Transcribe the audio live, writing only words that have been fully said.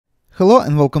Hello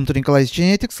and welcome to Nikolai's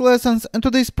genetics lessons, and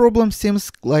today's problem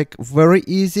seems like very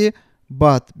easy,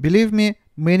 but believe me,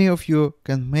 many of you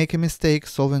can make a mistake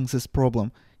solving this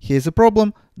problem. Here's a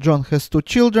problem. John has 2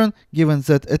 children. Given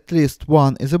that at least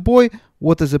one is a boy,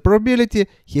 what is the probability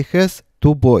he has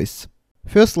 2 boys?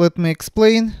 First, let me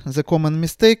explain the common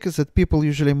mistake that people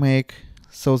usually make.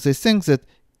 So they think that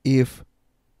if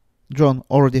John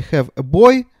already have a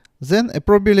boy, then a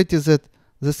probability that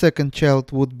the second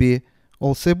child would be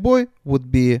also a boy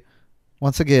would be,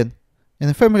 once again, in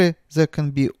a family there can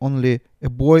be only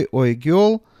a boy or a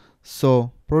girl,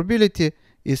 so probability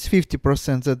is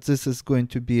 50% that this is going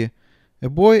to be a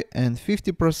boy and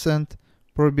 50%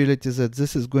 probability that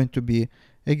this is going to be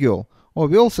a girl. Or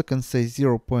we also can say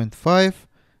 0.5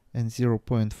 and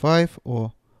 0.5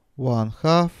 or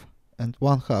 1/2 and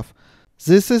 1/2.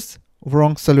 This is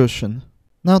wrong solution.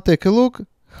 Now take a look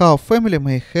how family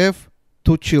may have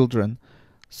 2 children.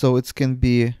 So it can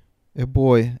be a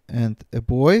boy and a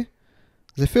boy.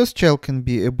 The first child can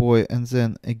be a boy and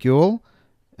then a girl,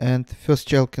 and first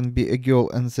child can be a girl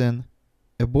and then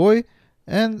a boy,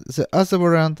 and the other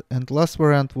variant and last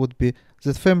variant would be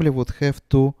that family would have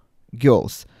 2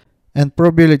 girls. And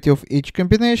probability of each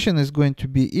combination is going to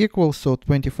be equal, so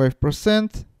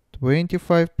 25%,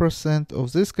 25%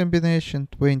 of this combination,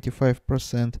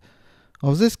 25%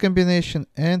 of this combination,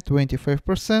 and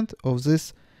 25% of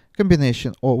this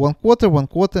combination, or 1/4,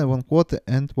 1/4, 1/4,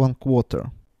 and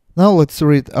 1/4. Now let's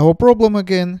read our problem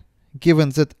again.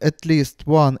 Given that at least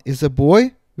one is a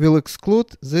boy, we'll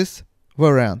exclude this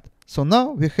variant. So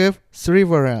now we have 3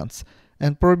 variants,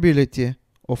 and probability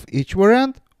of each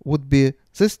variant would be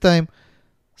this time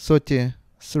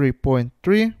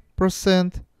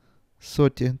 33.3%,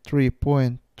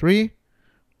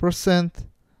 33.3%,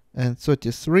 and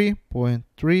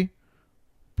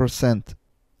 33.3%.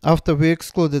 After we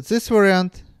excluded this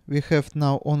variant, we have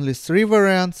now only 3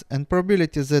 variants, and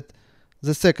probability that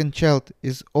the second child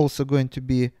is also going to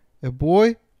be a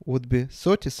boy would be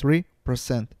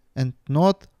 33% and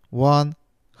not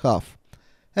 1/2.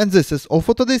 And this is all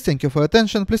for today. Thank you for your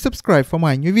attention. Please subscribe for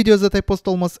my new videos that I post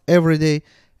almost every day,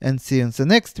 and see you in the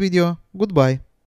next video. Goodbye.